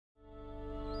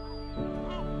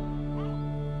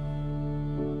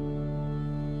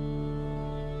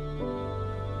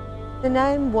The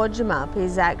name Wodjamup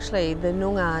is actually the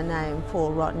Noongar name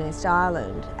for Rottnest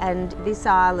Island, and this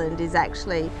island is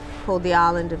actually called the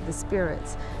Island of the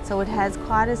Spirits. So it has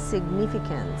quite a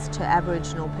significance to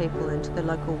Aboriginal people and to the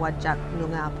local Whadjuk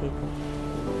Noongar people.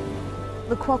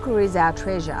 The Quokka is our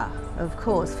treasure, of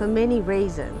course, for many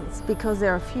reasons, because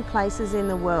there are a few places in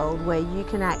the world where you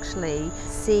can actually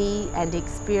see and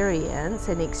experience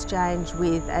and exchange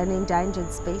with an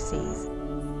endangered species.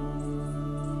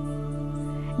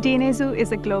 DNA Zoo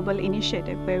is a global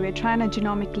initiative where we're trying to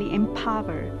genomically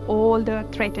empower all the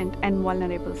threatened and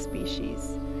vulnerable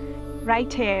species.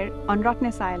 Right here on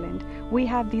Rottnest Island, we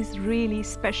have these really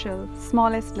special,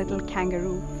 smallest little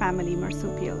kangaroo family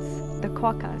marsupials, the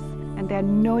quokkas, and there are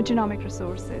no genomic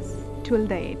resources till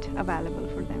date available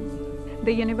for them.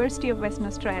 The University of Western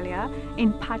Australia,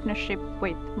 in partnership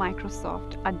with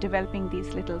Microsoft, are developing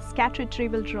these little scat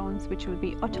retrieval drones which will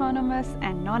be autonomous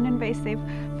and non-invasive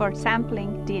for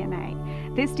sampling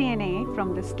DNA. This DNA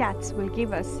from the scats will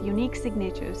give us unique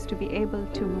signatures to be able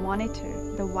to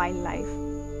monitor the wildlife.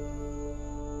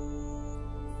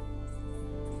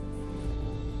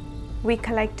 We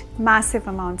collect massive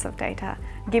amounts of data,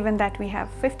 given that we have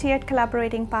 58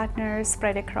 collaborating partners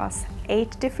spread across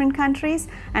 8 different countries,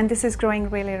 and this is growing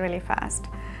really, really fast.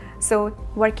 So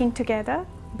working together,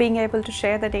 being able to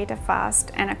share the data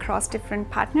fast and across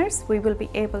different partners, we will be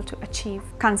able to achieve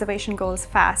conservation goals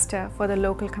faster for the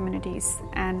local communities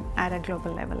and at a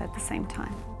global level at the same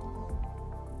time.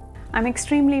 I'm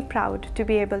extremely proud to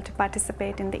be able to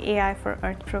participate in the AI for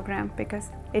Earth program because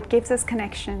it gives us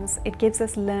connections, it gives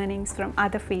us learnings from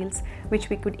other fields which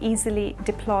we could easily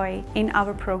deploy in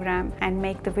our program and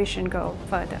make the vision go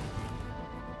further.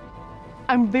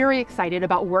 I'm very excited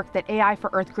about work that AI for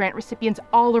Earth grant recipients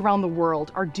all around the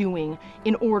world are doing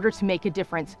in order to make a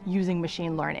difference using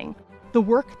machine learning. The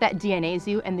work that DNA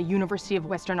Zoo and the University of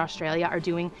Western Australia are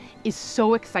doing is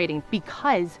so exciting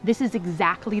because this is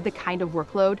exactly the kind of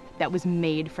workload that was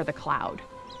made for the cloud.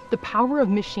 The power of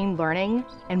machine learning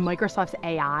and Microsoft's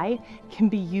AI can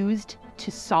be used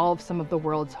to solve some of the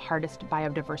world's hardest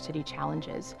biodiversity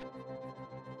challenges.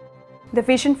 The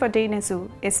vision for DNA Zoo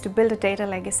is to build a data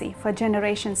legacy for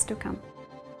generations to come.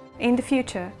 In the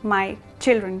future, my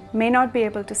children may not be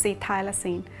able to see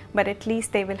thylacine, but at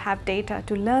least they will have data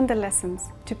to learn the lessons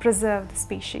to preserve the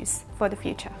species for the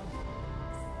future.